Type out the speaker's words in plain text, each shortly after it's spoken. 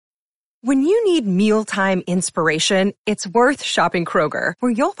When you need mealtime inspiration, it's worth shopping Kroger,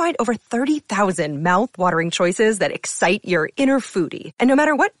 where you'll find over 30,000 mouth-watering choices that excite your inner foodie. And no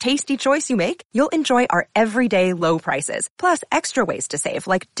matter what tasty choice you make, you'll enjoy our everyday low prices, plus extra ways to save,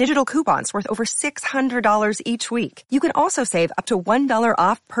 like digital coupons worth over $600 each week. You can also save up to $1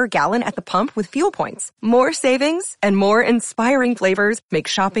 off per gallon at the pump with fuel points. More savings and more inspiring flavors make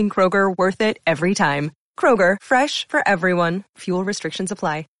shopping Kroger worth it every time. Kroger, fresh for everyone. Fuel restrictions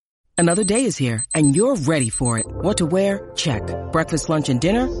apply. Another day is here, and you're ready for it. What to wear? Check. Breakfast, lunch, and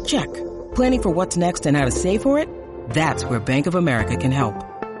dinner? Check. Planning for what's next and how to save for it? That's where Bank of America can help.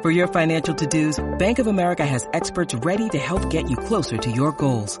 For your financial to-dos, Bank of America has experts ready to help get you closer to your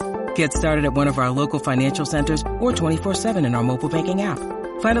goals. Get started at one of our local financial centers or 24/7 in our mobile banking app.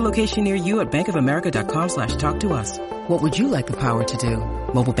 Find a location near you at bankofamerica.com/talktous. What would you like the power to do?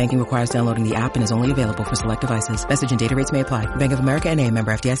 Mobile banking requires downloading the app and is only available for select devices. Message and data rates may apply. Bank of America N.A.,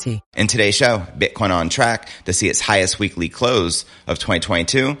 member FDIC. In today's show, Bitcoin on track to see its highest weekly close of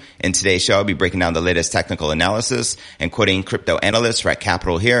 2022. In today's show, I'll be breaking down the latest technical analysis and quoting crypto analysts Rec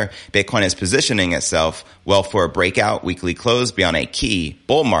Capital here. Bitcoin is positioning itself well for a breakout weekly close beyond a key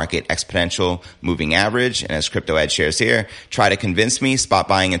bull market exponential moving average. And as Crypto Ed shares here, try to convince me spot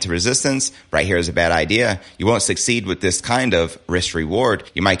buying into resistance. Right here is a bad idea. You won't succeed with this kind of risk reward.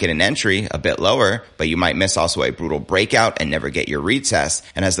 You might get an entry a bit lower, but you might miss also a brutal breakout and never get your retest.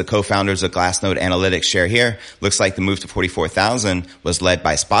 And as the co-founders of Glassnode Analytics share here, looks like the move to 44,000 was led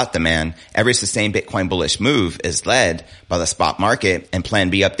by spot demand. Every sustained Bitcoin bullish move is led by the spot market, and Plan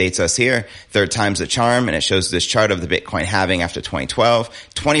B updates us here. Third time's the charm, and it shows this chart of the Bitcoin halving after 2012,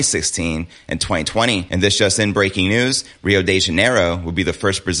 2016, and 2020. And this just in breaking news, Rio de Janeiro will be the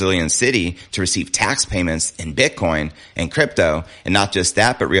first Brazilian city to receive tax payments in Bitcoin and crypto. And not just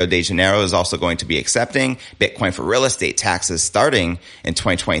that, but Rio de Janeiro is also going to be accepting Bitcoin for real estate taxes starting in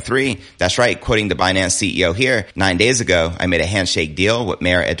 2023. That's right, quoting the Binance CEO here. 9 days ago, I made a handshake deal with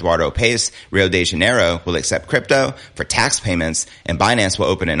Mayor Eduardo Paes. Rio de Janeiro will accept crypto for tax payments, and Binance will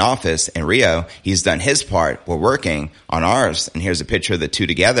open an office in Rio. He's done his part. We're working on ours. And here's a picture of the two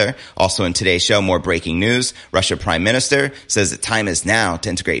together. Also in today's show, more breaking news. Russia Prime Minister says the time is now to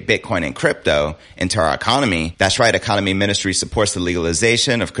integrate Bitcoin and crypto into our economy. That's right, Economy Ministry supports the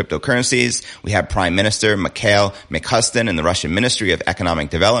legalization of cryptocurrencies. We have Prime Minister Mikhail Mishustin and the Russian Ministry of Economic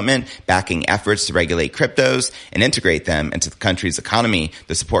Development backing efforts to regulate cryptos and integrate them into the country's economy.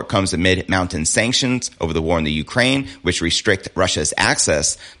 The support comes amid mounting sanctions over the war in the Ukraine, which restrict Russia's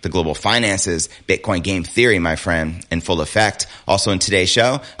access to global finances. Bitcoin game theory, my friend, in full effect. Also in today's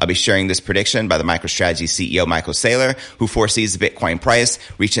show, I'll be sharing this prediction by the MicroStrategy CEO Michael Saylor, who foresees the Bitcoin price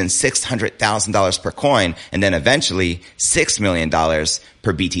reaching $600,000 per coin and then eventually $6 million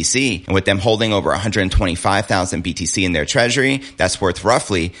per BTC. And with them holding over 125,000 BTC in their treasury, that's worth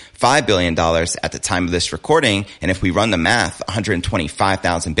roughly $5 billion at the time of this recording. And if we run the math,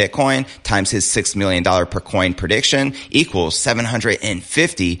 125,000 Bitcoin times his $6 million per coin prediction equals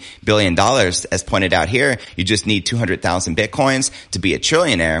 $750 billion. As pointed out here, you just need 200,000 Bitcoins to be a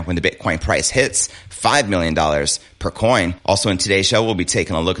trillionaire when the Bitcoin price hits $5 million per coin. Also in today's show, we'll be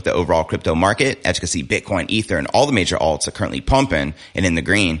taking a look at the overall crypto market. As you can see, Bitcoin, Ether, and all the major alts are currently pumping and in the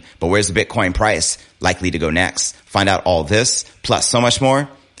green. But where's the Bitcoin price likely to go next? Find out all this, plus so much more,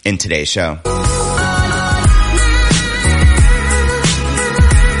 in today's show.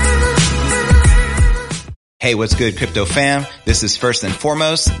 Hey, what's good, crypto fam? This is first and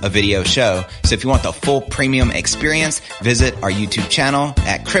foremost a video show. So if you want the full premium experience, visit our YouTube channel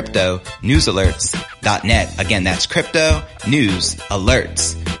at cryptonewsalerts.net. Again, that's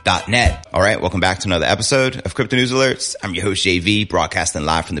cryptonewsalerts.net. All right, welcome back to another episode of Crypto News Alerts. I'm your host, JV, broadcasting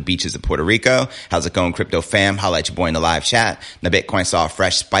live from the beaches of Puerto Rico. How's it going, crypto fam? Holla at your boy in the live chat. Now, Bitcoin saw a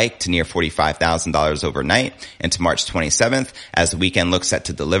fresh spike to near $45,000 overnight into March 27th as the weekend looks set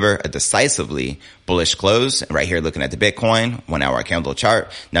to deliver a decisively bullish close. Right here, looking at the Bitcoin 1 hour candle chart.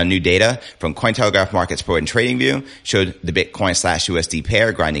 Now, new data from Cointelegraph Markets Pro and TradingView showed the Bitcoin/USD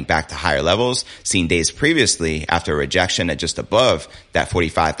pair grinding back to higher levels seen days previously after a rejection at just above that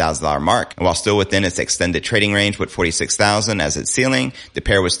 $45,000 mark. And while still within its extended trading range with $46,000 as its ceiling, the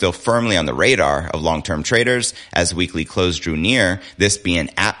pair was still firmly on the radar of long-term traders as weekly close drew near, this being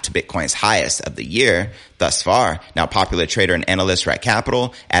apt to Bitcoin's highest of the year thus far. Now, popular trader and analyst Rec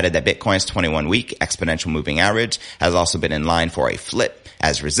Capital added that Bitcoin's 21-week exponential moving average has also been in line for a flip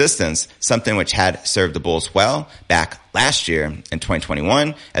as resistance, something which had served the bulls well back last year in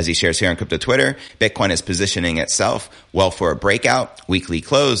 2021. As he shares here on Crypto Twitter, Bitcoin is positioning itself well for a breakout weekly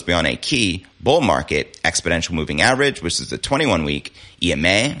close beyond a key bull market exponential moving average, which is the 21-week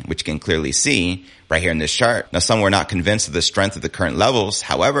EMA, which you can clearly see right here in this chart. Now, some were not convinced of the strength of the current levels.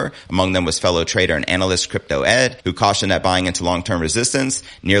 However, among them was fellow trader and analyst Crypto Ed, who cautioned that buying into long-term resistance,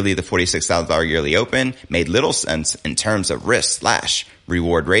 nearly the $46,000 yearly open, made little sense in terms of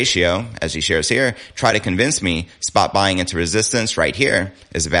risk/reward ratio. As he shares here, try to convince me spot buying into resistance right here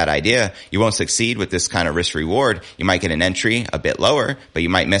is a bad idea. You won't succeed with this kind of risk reward. You might get an entry a bit lower, but you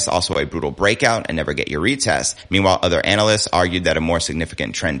might miss also a brutal breakout and never get your retest. Meanwhile, other analysts argued that a more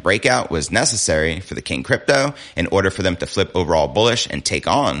significant trend breakout was necessary for the King Crypto in order for them to flip overall bullish and take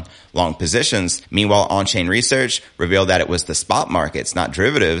on long positions. Meanwhile, on-chain research revealed that it was the spot markets, not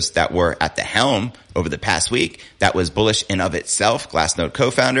derivatives, that were at the helm over the past week. That was bullish in of itself. Glassnode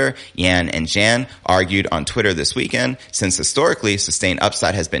co-founder Yan and Jan argued on Twitter this weekend, since historically sustained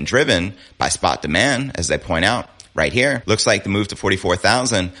upside has been driven by spot demand, as they point out. Right here, looks like the move to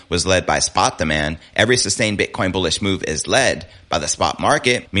 44,000 was led by spot demand. Every sustained Bitcoin bullish move is led by the spot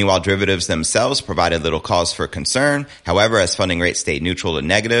market. Meanwhile, derivatives themselves provided little cause for concern. However, as funding rates stayed neutral to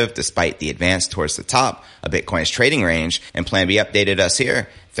negative despite the advance towards the top of Bitcoin's trading range, and Plan B updated us here.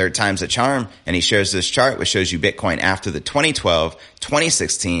 Third time's a charm, and he shares this chart which shows you Bitcoin after the 2012,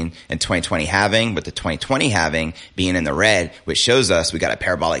 2016, and 2020 halving, with the 2020 halving being in the red, which shows us we got a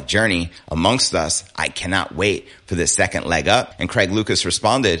parabolic journey amongst us. I cannot wait for this second leg up. And Craig Lucas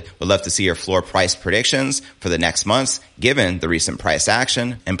responded, would love to see your floor price predictions for the next months, given the recent price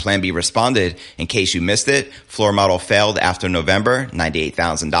action. And Plan B responded, in case you missed it, floor model failed after November,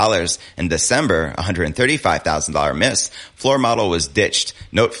 $98,000. In December, $135,000 miss. Floor model was ditched.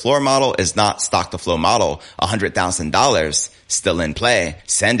 Note, floor model is not stock to flow model. $100,000 still in play.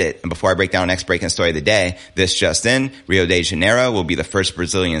 Send it. And before I break down next breaking story of the day, this just in, Rio de Janeiro will be the first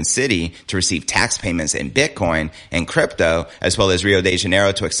Brazilian city to receive tax payments in Bitcoin and crypto, as well as Rio de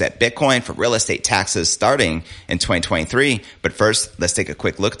Janeiro to accept Bitcoin for real estate taxes starting in 2023. But first, let's take a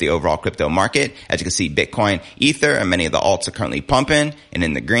quick look at the overall crypto market. As you can see, Bitcoin, Ether, and many of the alts are currently pumping. And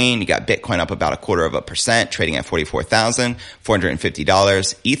in the green, you got Bitcoin up about 0.25%, trading at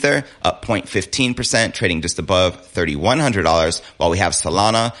 $44,450. Ether up 0.15%, trading just above $3,100. While we have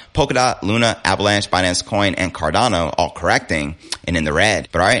Solana, Polkadot, Luna, Avalanche, Binance Coin, and Cardano all correcting and in the red.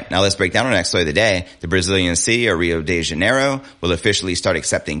 But all right, now let's break down our next story of the day. The Brazilian city of Rio de Janeiro will officially start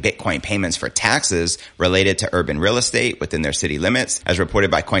accepting Bitcoin payments for taxes related to urban real estate within their city limits. As reported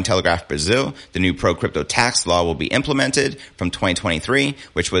by Cointelegraph Brazil, the new pro-crypto tax law will be implemented from 2023,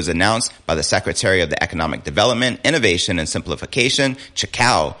 which was announced by the Secretary of the Economic Development, Innovation, and Simplification,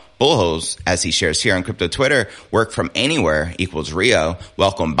 Chicao Bullhose. As he shares here on crypto Twitter, work from anywhere equals Rio.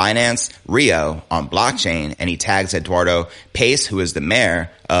 Welcome Binance, Rio on blockchain. And he tags Eduardo Paes, who is the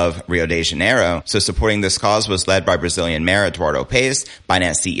mayor of Rio de Janeiro. So supporting this cause was led by Brazilian Mayor Eduardo Paes,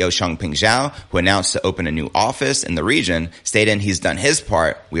 Binance CEO Changpeng Zhao, who announced to open a new office in the region, stating he's done his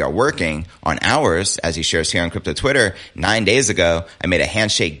part. We are working on ours. As he shares here on crypto Twitter, 9 days ago, I made a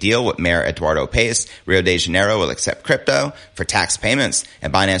handshake deal with Mayor Eduardo Paes. Rio de Janeiro will accept crypto for tax payments,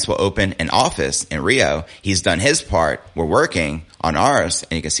 and Binance will open an office in Rio. He's done his part. We're working on ours.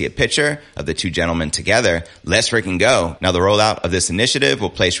 And you can see a picture of the two gentlemen together. Let's freaking go. Now, the rollout of this initiative will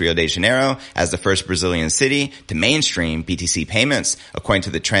place Rio de Janeiro as the first Brazilian city to mainstream BTC payments. According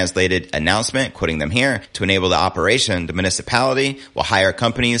to the translated announcement, quoting them here, to enable the operation, the municipality will hire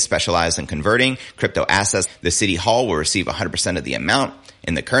companies specialized in converting crypto assets. The city hall will receive 100% of the amount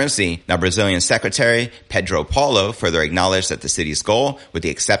in the currency. Now, Brazilian Secretary Pedro Paulo further acknowledged that the city's goal with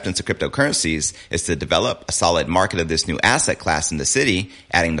the acceptance of cryptocurrencies is to develop a solid market of this new asset class in the city,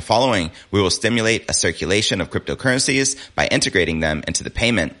 adding the following: we will stimulate a circulation of cryptocurrencies by integrating them into the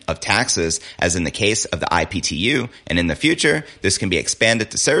payment of taxes, as in the case of the IPTU, and in the future, this can be expanded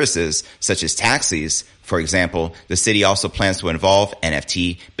to services such as taxis. For example, the city also plans to involve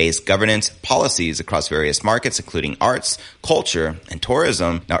NFT-based governance policies across various markets, including arts, culture, and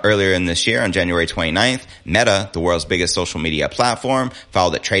tourism. Now, earlier in this year, on January 29th, Meta, the world's biggest social media platform,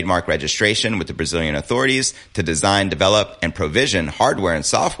 filed a trademark registration with the Brazilian authorities to design, develop, and provision hardware and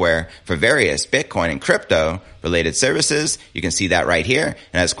software for various Bitcoin and crypto related services. You can see that right here.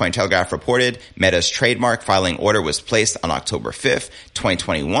 And as Cointelegraph reported, Meta's trademark filing order was placed on October 5th,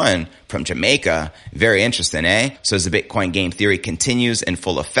 2021 from Jamaica. Very interesting, eh? So as the Bitcoin game theory continues in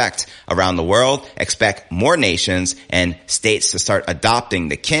full effect around the world, expect more nations and states to start adopting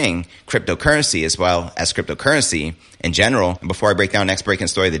the king cryptocurrency as well as cryptocurrency in general. And before I break down next breaking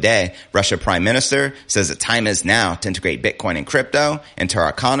story of the day, Russia Prime Minister says the time is now to integrate Bitcoin and crypto into our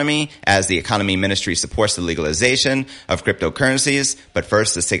economy, as the economy ministry supports the legalization legalization of cryptocurrencies. But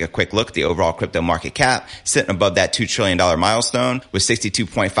first, let's take a quick look at the overall crypto market cap, sitting above that $2 trillion milestone with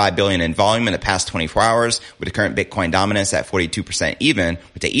 $62.5 billion in volume in the past 24 hours, with the current Bitcoin dominance at 42% even,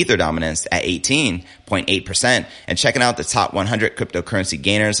 with the Ether dominance at 18.8%. And checking out the top 100 cryptocurrency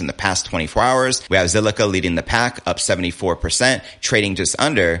gainers in the past 24 hours, we have Zilliqa leading the pack up 74%, trading just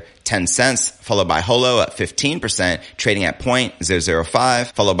under 10 cents, followed by Holo up 15%, trading at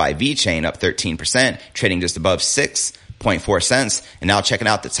 0.005, followed by VeChain up 13%, trading just above 6.4 cents. And now checking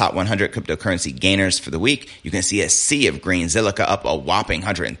out the top 100 cryptocurrency gainers for the week, you can see a sea of green. Zilliqa up a whopping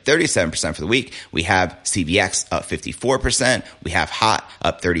 137% for the week. We have CVX up 54%. We have HOT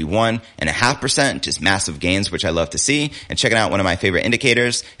up 31.5%, just massive gains, which I love to see. And checking out one of my favorite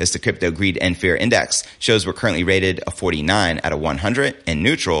indicators is the Crypto Greed and Fear Index. Shows we're currently rated a 49 out of 100 and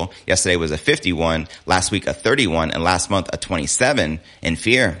neutral. Yesterday was a 51, last week a 31, and last month a 27 in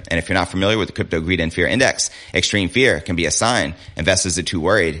fear. And if you're not familiar with the Crypto Greed and Fear Index, extreme fear can be a sign investors are too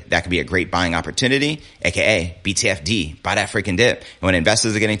worried. That could be a great buying opportunity, aka BTFD, buy that freaking dip. And when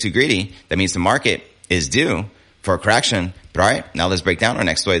investors are getting too greedy, that means the market is due for a correction. But all right, now let's break down our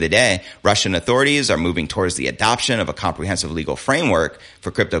next story of the day. Russian authorities are moving towards the adoption of a comprehensive legal framework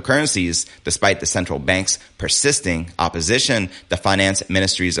for cryptocurrencies, despite the central bank's persisting opposition. The finance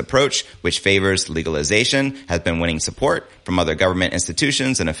ministry's approach, which favors legalization, has been winning support from other government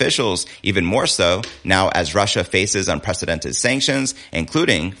institutions and officials, even more so now as Russia faces unprecedented sanctions,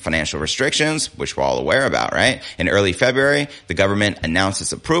 including financial restrictions, which we're all aware about, right? In early February, the government announced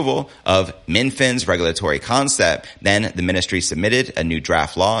its approval of MinFin's regulatory concept. Then the ministry submitted a new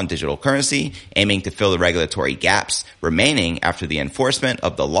draft law on digital currency, aiming to fill the regulatory gaps remaining after the enforcement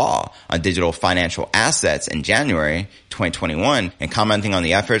of the law on digital financial assets in January 2021. And commenting on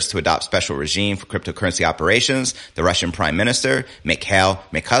the efforts to adopt special regime for cryptocurrency operations, the Russian Prime Minister, Mikhail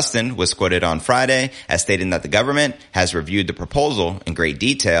Mishustin, was quoted on Friday as stating that the government has reviewed the proposal in great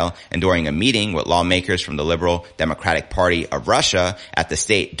detail, and during a meeting with lawmakers from the Liberal Democratic Party of Russia at the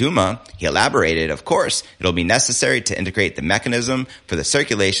State Duma, he elaborated, of course, it'll be necessary to integrate the mechanism for the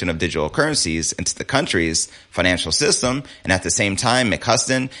circulation of digital currencies into the country's financial system. And at the same time,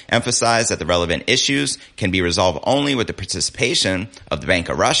 Mishustin emphasized that the relevant issues can be resolved only with the participation of the Bank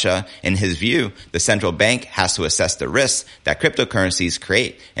of Russia. In his view, the central bank has to assess the risks that cryptocurrencies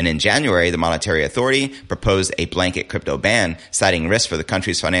create. And in January, the Monetary Authority proposed a blanket crypto ban, citing risks for the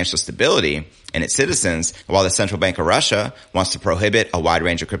country's financial stability and its citizens, while the Central Bank of Russia wants to prohibit a wide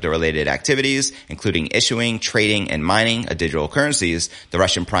range of crypto-related activities, including issuing, trading, and mining of digital currencies. The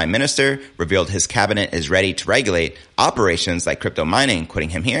Russian Prime Minister revealed his cabinet is ready to regulate operations like crypto mining. Quoting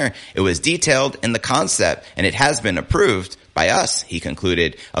him here, it was detailed in the concept, and it has been approved by us, he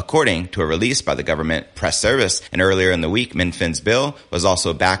concluded, according to a release by the government press service. And earlier in the week, MinFin's bill was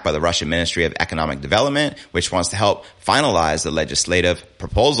also backed by the Russian Ministry of Economic Development, which wants to help finalize the legislative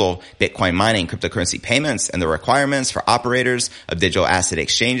proposal. Bitcoin mining, cryptocurrency payments, and the requirements for operators of digital asset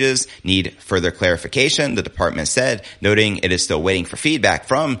exchanges need further clarification, the department said, noting it is still waiting for feedback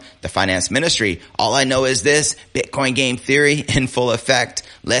from the finance ministry. All I know is this: Bitcoin game theory in full effect.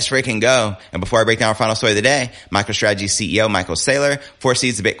 Let's freaking go. And before I break down our final story of the day, MicroStrategy CEO Michael Saylor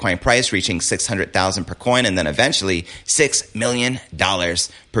foresees the Bitcoin price reaching $600,000 per coin and then eventually $6 million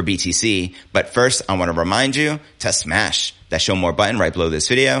per BTC. But first, I want to remind you to smash that show more button right below this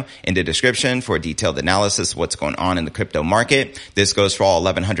video in the description for a detailed analysis of what's going on in the crypto market. This goes for all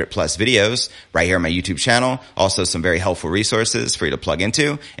 1,100 plus videos right here on my YouTube channel. Also some very helpful resources for you to plug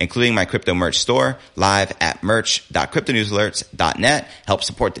into, including my crypto merch store live at merch.cryptonewsalerts.net. Help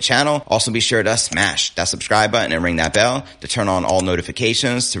support the channel. Also be sure to smash that subscribe button and ring that bell to turn on all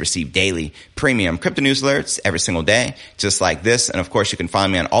notifications to receive daily premium crypto news alerts every single day, just like this. And of course, you can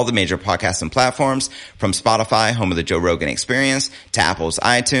find me on all the major podcasting platforms, from Spotify, home of the Joe Rogan Experience, to Apple's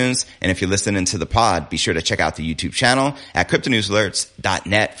iTunes. And if you're listening to the pod, be sure to check out the YouTube channel at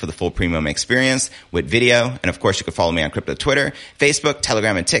cryptonewsalerts.net for the full premium experience with video. And of course, you can follow me on crypto Twitter, Facebook,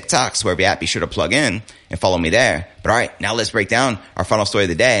 Telegram, and TikTok. So wherever you're at, be sure to plug in and follow me there. But all right, now let's break down our final story of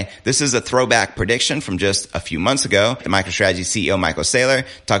the day. This is a throwback prediction from just a few months ago. The MicroStrategy CEO Michael Saylor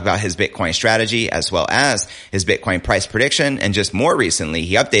talked about his Bitcoin strategy as well as his Bitcoin price prediction. And just more recently,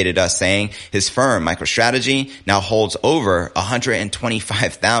 he updated us saying his firm, MicroStrategy, now holds over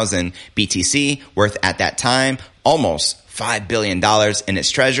 125,000 BTC, worth at that time almost $5 billion in its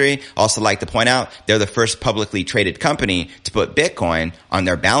treasury. Also like to point out, they're the first publicly traded company to put Bitcoin on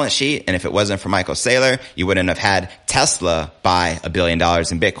their balance sheet. And if it wasn't for Michael Saylor, you wouldn't have had Tesla buy $1 billion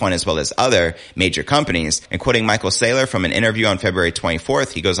in Bitcoin, as well as other major companies. And quoting Michael Saylor from an interview on February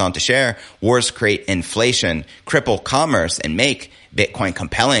 24th, he goes on to share, wars create inflation, cripple commerce, and make Bitcoin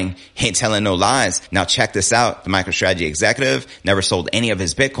compelling. He ain't telling no lies. Now check this out. The MicroStrategy executive never sold any of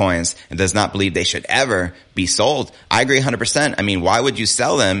his Bitcoins and does not believe they should ever be sold. I agree 100%. I mean, why would you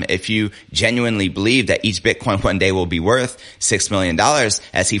sell them if you genuinely believe that each Bitcoin one day will be worth $6 million,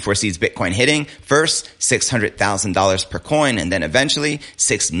 as he foresees Bitcoin hitting first $600,000 per coin and then eventually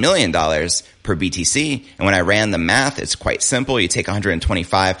 $6 million per BTC. And when I ran the math, it's quite simple. You take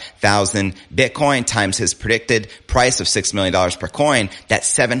 125,000 Bitcoin times his predicted price of $6 million per coin. That's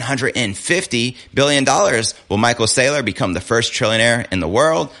 $750 billion. Will Michael Saylor become the first trillionaire in the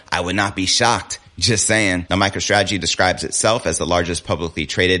world? I would not be shocked. Just saying. Now, MicroStrategy describes itself as the largest publicly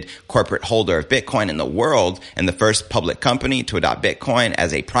traded corporate holder of Bitcoin in the world and the first public company to adopt Bitcoin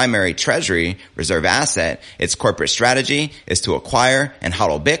as a primary treasury reserve asset. Its corporate strategy is to acquire and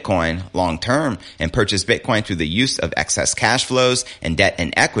hodl Bitcoin long term and purchase Bitcoin through the use of excess cash flows and debt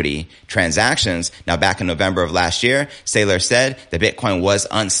and equity transactions. Now, back in November of last year, Saylor said that Bitcoin was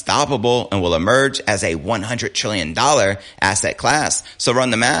unstoppable and will emerge as a $100 trillion asset class. So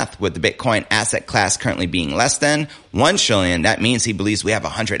run the math. With the Bitcoin asset class currently being less than $1 trillion, that means he believes we have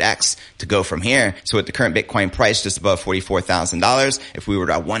 100x to go from here. So with the current Bitcoin price just above $44,000, if we were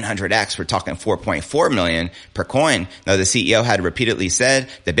to 100x, we're talking $4.4 million per coin. Now, the CEO had repeatedly said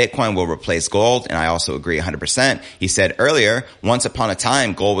that Bitcoin will replace gold, and I also agree 100%. He said earlier, once upon a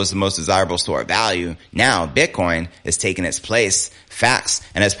time, gold was the most desirable store of value. Now, Bitcoin is taking its place. Facts.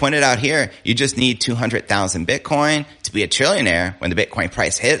 And as pointed out here, you just need 200,000 Bitcoin to be a trillionaire when the Bitcoin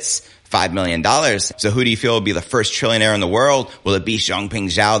price hits $5 million. So who do you feel will be the first trillionaire in the world? Will it be Changpeng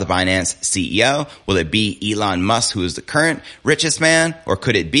Zhao, the Binance CEO? Will it be Elon Musk, who is the current richest man? Or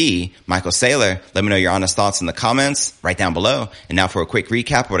could it be Michael Saylor? Let me know your honest thoughts in the comments right down below. And now for a quick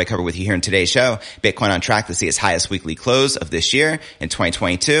recap of what I covered with you here in today's show. Bitcoin on track to see its highest weekly close of this year in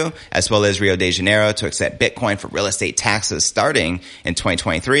 2022, as well as Rio de Janeiro to accept Bitcoin for real estate taxes starting in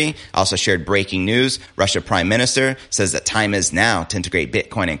 2023. I also shared breaking news. Russia Prime Minister says that time is now to integrate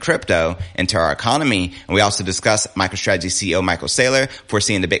Bitcoin and crypto into our economy. And we also discussed MicroStrategy CEO Michael Saylor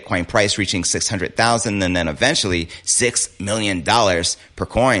foreseeing the Bitcoin price reaching $600,000 and then eventually $6 million per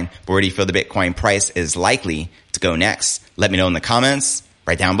coin. But where do you feel the Bitcoin price is likely to go next? Let me know in the comments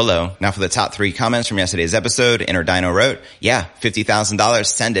right down below. Now for the top 3 comments from yesterday's episode, Interdino wrote, yeah, $50,000,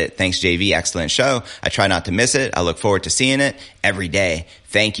 send it. Thanks, JV. Excellent show. I try not to miss it. I look forward to seeing it every day.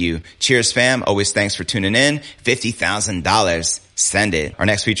 Thank you. Cheers, fam. Always thanks for tuning in. $50,000. Send it. Our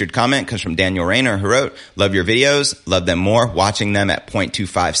next featured comment comes from Daniel Rayner, who wrote, love your videos, love them more, watching them at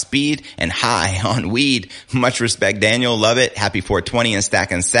 0.25 speed and high on weed. Much respect, Daniel. Love it. Happy 420 and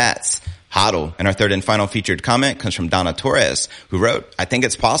stacking sats. Hodl. And our third and final featured comment comes from Donna Torres, who wrote, I think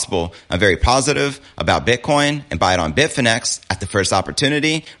it's possible. I'm very positive about Bitcoin and buy it on Bitfinex at the first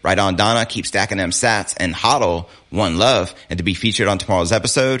opportunity. Right on, Donna. Keep stacking them sats and hodl. One love. And to be featured on tomorrow's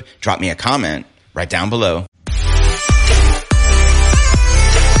episode, drop me a comment right down below.